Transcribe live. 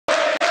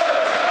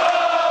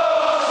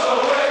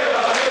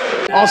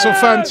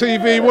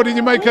ArsenalFanTV, what did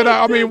you make of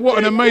that? I mean, what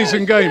an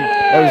amazing game.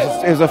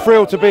 It was a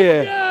thrill to be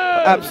here.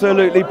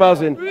 Absolutely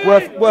buzzing.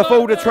 Worth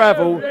all the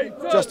travel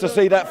just to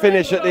see that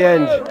finish at the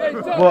end.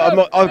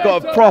 Well, I've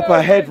got a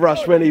proper head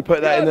rush when he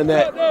put that in the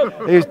net.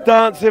 He was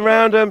dancing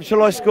around him.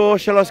 Shall I score?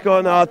 Shall I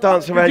score? No, I'll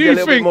dance around you a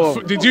little bit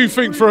more. Did you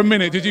think for a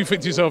minute, did you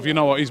think to yourself, you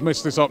know what, he's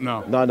messed this up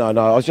now? No.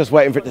 I was just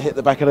waiting for it to hit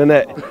the back of the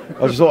net.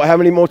 I just thought, how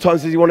many more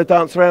times does he want to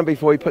dance around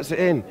before he puts it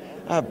in?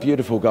 A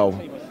beautiful goal.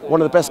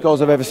 One of the best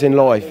goals I've ever seen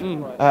live.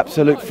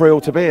 Absolute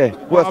thrill to be here.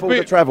 Worth all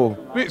the travel.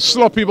 A bit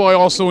sloppy by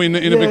Arsenal in the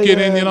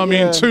beginning, you know what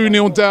I mean?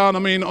 2-0 down, I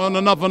mean, on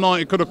another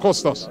night it could have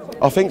cost us.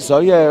 I think so,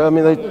 yeah. I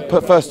mean,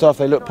 first half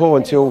they looked poor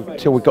until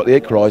we got the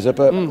equaliser,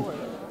 but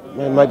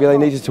maybe they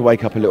needed to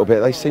wake up a little bit.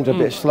 They seemed a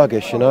bit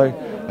sluggish, you know.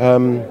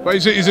 But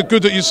is it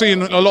good that you're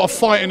seeing a lot of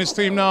fight in this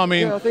team now? I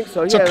mean, I think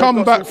so, to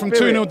come back from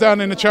 2-0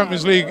 down in the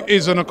Champions League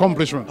is an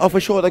accomplishment. Oh,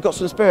 for sure, they got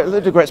some spirit.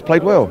 Ludogorets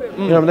played well.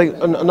 You know,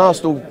 and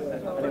Arsenal,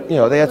 you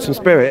know, they had some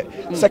spirit.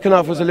 Second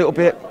half was a little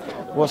bit,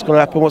 what's going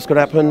to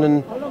happen,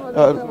 and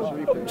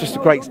just a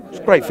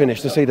great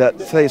finish to see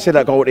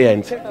that goal at the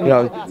end. You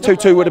know,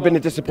 2-2 would have been a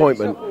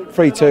disappointment.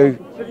 3-2,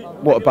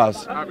 what a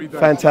buzz.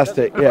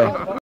 Fantastic,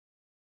 yeah.